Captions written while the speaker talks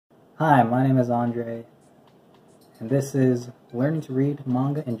Hi, my name is Andre, and this is Learning to Read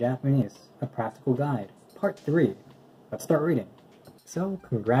Manga in Japanese, a Practical Guide, Part 3. Let's start reading. So,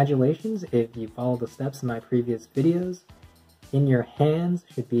 congratulations if you followed the steps in my previous videos. In your hands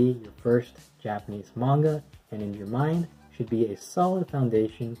should be your first Japanese manga, and in your mind should be a solid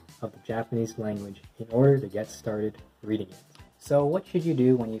foundation of the Japanese language in order to get started reading it. So what should you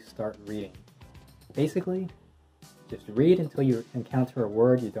do when you start reading? Basically, just read until you encounter a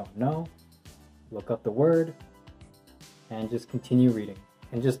word you don't know, look up the word, and just continue reading.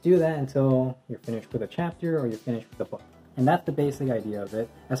 And just do that until you're finished with a chapter or you're finished with a book. And that's the basic idea of it.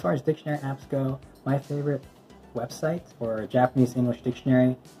 As far as dictionary apps go, my favorite website for a Japanese-English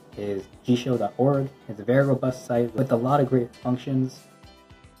dictionary is jisho.org. It's a very robust site with a lot of great functions.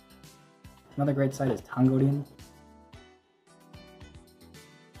 Another great site is Tangorin.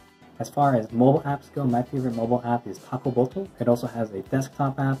 As far as mobile apps go, my favorite mobile app is Takoboto. It also has a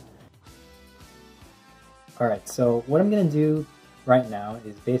desktop app. Alright, so what I'm going to do right now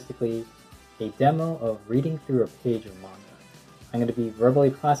is basically a demo of reading through a page of manga. I'm going to be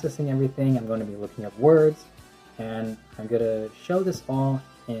verbally processing everything, I'm going to be looking up words, and I'm going to show this all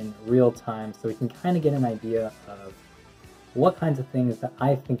in real time so we can kind of get an idea of what kinds of things that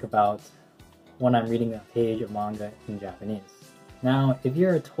I think about when I'm reading a page of manga in Japanese. Now, if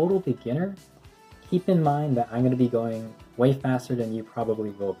you're a total beginner, keep in mind that I'm going to be going way faster than you probably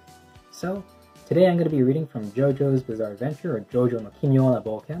will be. So, today I'm going to be reading from Jojo's Bizarre Adventure, or Jojo no Kinyo na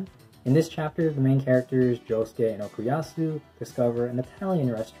Boken. In this chapter, the main characters, Josuke and Okuyasu, discover an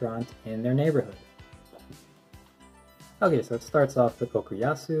Italian restaurant in their neighborhood. Okay, so it starts off with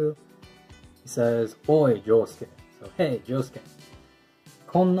Okuyasu. He says, "Oi, Josuke." So, hey, Josuke.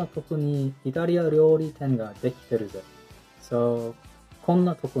 "Konna toko ni Italia ryori ten ga dekiteru ze." So,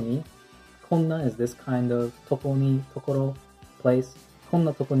 konna toko ni, konna is this kind of, toko ni, tokoro, place.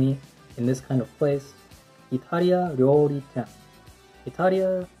 Konna toko ni, in this kind of place. Italia ryori ten.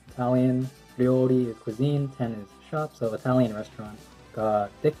 Italia, Italian, ryori is cuisine, ten is shop, so Italian restaurant. Ga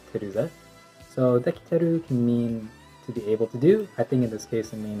dekiteru ze. So, dekiteru can mean to be able to do. I think in this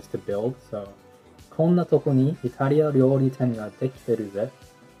case it means to build. So, konna toko ni Italia ryori ten ga dekiteru ze.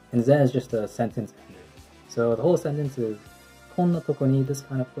 And ze is just a sentence ender. So the whole sentence is konna toko ni, this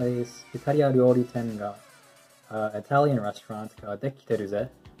kind of place, Italia ryori ten ga, Italian restaurant ga dekiteru ze,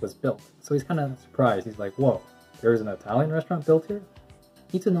 was built. So he's kind of surprised. He's like, whoa, there's an Italian restaurant built here?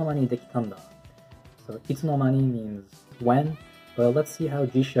 Itsu no mani dekitanda. So itsu no mani means when, but let's see how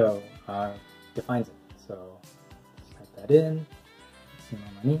Jisho defines it. So type that in, itsu no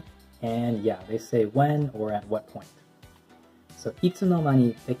mani, and yeah, they say when or at what point. So itsu no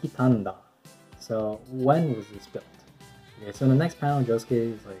mani dekitanda. So when was this built? Okay, so in the next panel, Josuke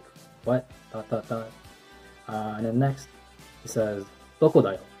is like, what? Dot dot dot. And then next, he says, doko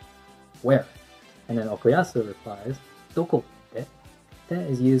dayo. Where? And then Okuyasu replies, doko de. De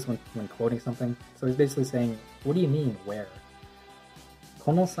is used when quoting something. So he's basically saying, what do you mean, where?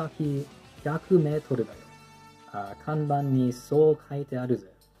 Kono saki 100 meter dayo. Kanban ni sou kaite aru ze.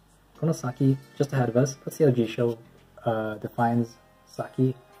 Kono saki, just ahead of us. Let's see how Jisho defines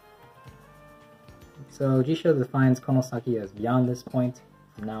saki. So Jisho defines konosaki as beyond this point,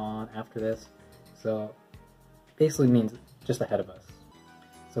 from now on, after this. So basically means just ahead of us.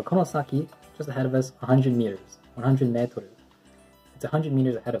 So konosaki, just ahead of us, 100 meters, 100 meters. It's 100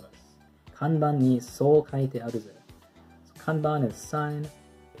 meters ahead of us. Kanban ni sou kaite aru ze. So kanban is sign.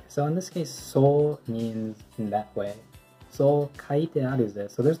 So in this case, sou means in that way. Sou kaite aru ze.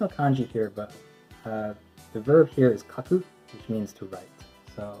 So there's no kanji here, but the verb here is kaku, which means to write.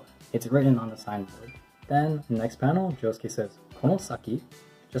 So it's written on the signboard. Then, the next panel, Josuke says, konosaki,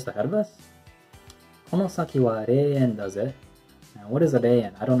 just ahead of us. Konosaki wa reien da ze. Now, what is a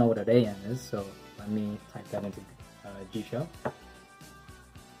reien? I don't know what a reien is, so let me type that into Jisho.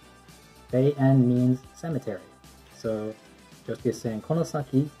 Reien means cemetery. So, Josuke is saying,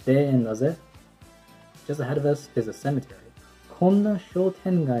 konosaki reien da ze. Just ahead of us is a cemetery. Konna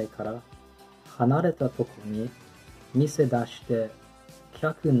shoutengai kara hanareta toko ni mise dashite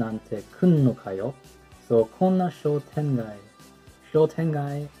kyaku nante kunno kayo. So konna shoutengai.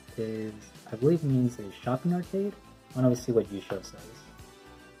 Shoutengai is, I believe, means a shopping arcade. Why don't we see what Jisho says?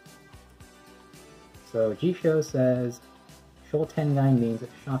 So Jisho says shoutengai means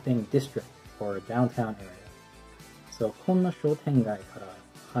shopping district or downtown area. So konna shoutengai kara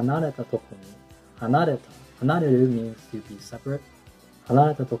hanareta toko ni. Hanareta. Hanareru means to be separate.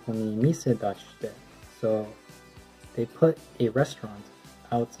 Hanareta toko ni mise dashite. So they put a restaurant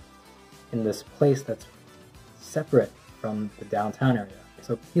out in this place that's separate from the downtown area.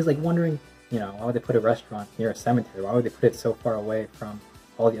 So he's like wondering, why would they put a restaurant near a cemetery? Why would they put it so far away from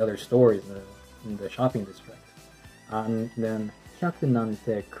all the other stores in the shopping district. And then 客なん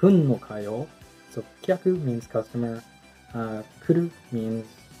て来んのかよ? So 客 means customer, 来る means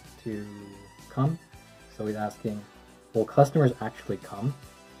to come. So he's asking, will customers actually come?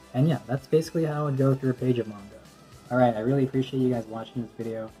 And yeah, that's basically how I would go through a page of manga. Alright, I really appreciate you guys watching this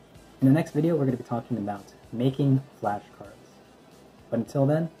video. In the next video, we're going to be talking about making flashcards. But until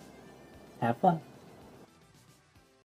then, have fun!